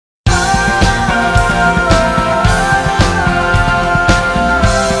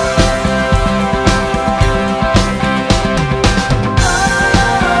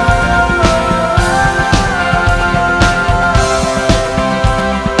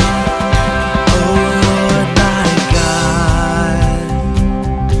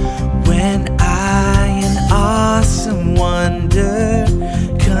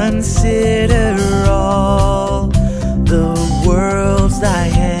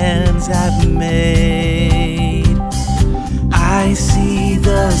have made. I see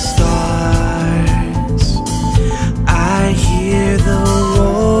the stars, I hear the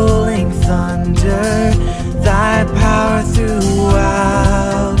rolling thunder, thy power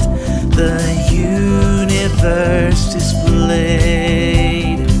throughout the universe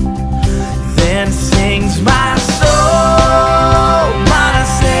displayed. Then sings my soul, my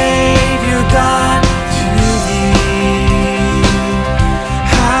Savior God, to thee.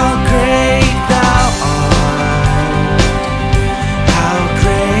 How great thou art, how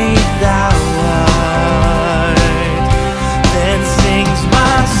great thou art. Then sings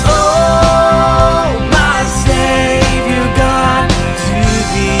my soul, my Savior God, to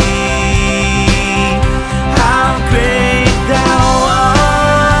thee. How great thou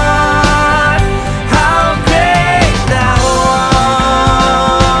art, how great thou art.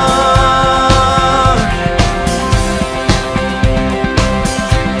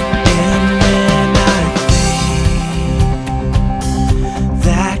 And when I think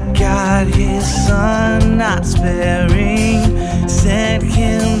that God his Son, not sparing, sent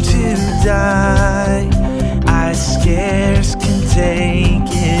him to die, I scarce can take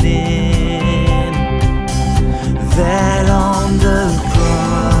it in, that on the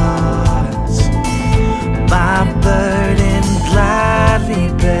cross, my burden gladly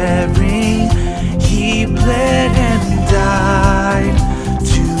bearing, he bled and died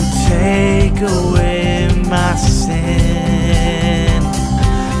to take away my sin.